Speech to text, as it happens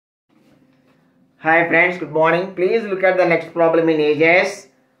Hi friends, good morning. Please look at the next problem in ages.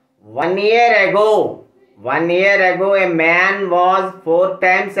 1 year ago, a man was 4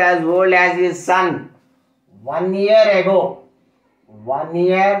 times as old as his son. 1 year ago, 1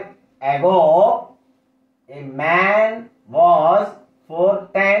 year ago, a man was 4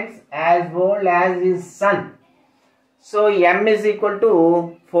 times as old as his son. So m is equal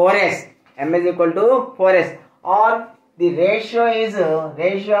to 4s. M is equal to 4s. Or the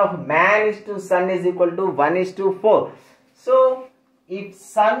ratio of man is to son is equal to 1:4. So if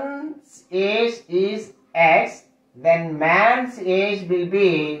son's age is x, then man's age will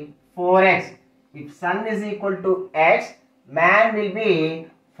be 4x. If son is equal to x, man will be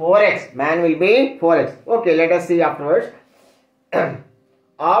 4x. Man will be 4x. Okay, let us see afterwards.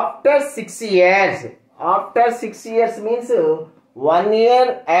 After 6 years. After 6 years means 1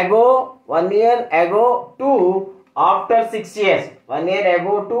 year ago to after 6 years. 1 year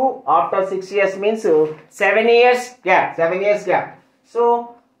ago to after 6 years means 7 years gap. 7 years gap.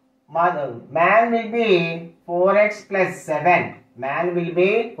 So man will be 4x plus 7. Man will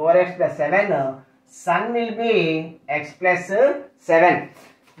be 4x plus 7. Son will be x plus 7.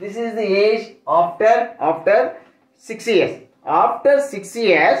 This is the age after 6 years. After 6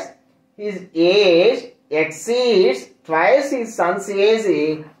 years, his age exceeds twice his son's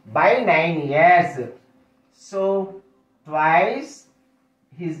age by 9 years. So, twice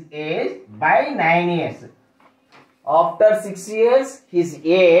his age by 9 years. After 6 years, his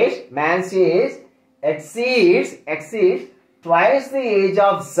age, man's age, exceeds twice the age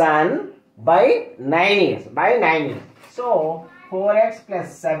of son by 9 years. So, 4x plus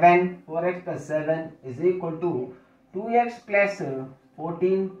 7 is equal to 2x plus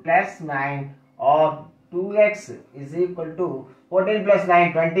 14 plus 9, or 2x is equal to 14 plus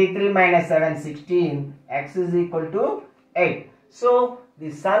 9, 23 minus 7, 16. X is equal to 8. So the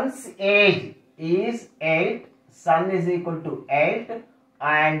son's age is 8. Son is equal to 8,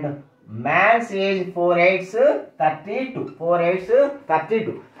 and man's age 4 8s 32. 4 8s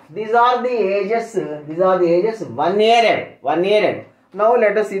 32. These are the ages. 1 year ago. Now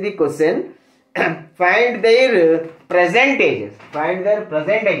let us see the question. Find their present ages.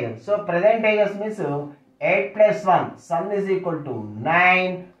 So present ages means 8 plus 1. Son is equal to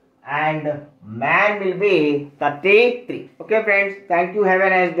 9 and man will be 33. Okay friends. Thank you. Have a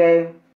nice day.